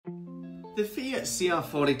The Fiat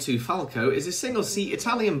CR42 Falco is a single-seat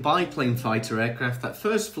Italian biplane fighter aircraft that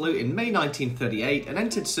first flew in May 1938 and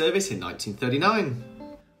entered service in 1939.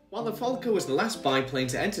 While the Falco was the last biplane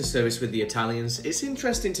to enter service with the Italians, it's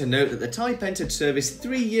interesting to note that the type entered service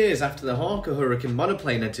 3 years after the Hawker Hurricane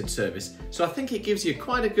monoplane entered service, so I think it gives you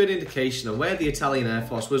quite a good indication of where the Italian Air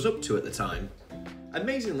Force was up to at the time.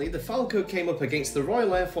 Amazingly, the Falco came up against the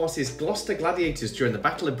Royal Air Force's Gloster Gladiators during the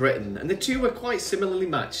Battle of Britain, and the two were quite similarly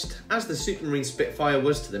matched, as the Supermarine Spitfire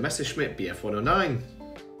was to the Messerschmitt BF109.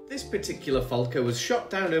 This particular Falco was shot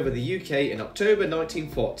down over the UK in October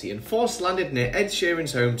 1940 and force landed near Ed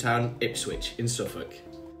Sheeran's hometown, Ipswich, in Suffolk.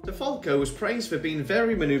 The Falco was praised for being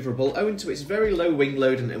very manoeuvrable owing to its very low wing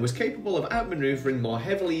loading and was capable of outmanoeuvring more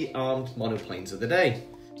heavily armed monoplanes of the day.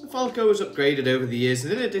 The Falco was upgraded over the years,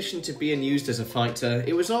 and in addition to being used as a fighter,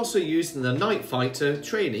 it was also used in the night fighter,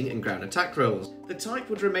 training and ground attack roles. The type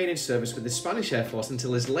would remain in service with the Spanish Air Force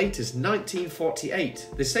until as late as 1948,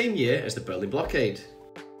 the same year as the Berlin blockade.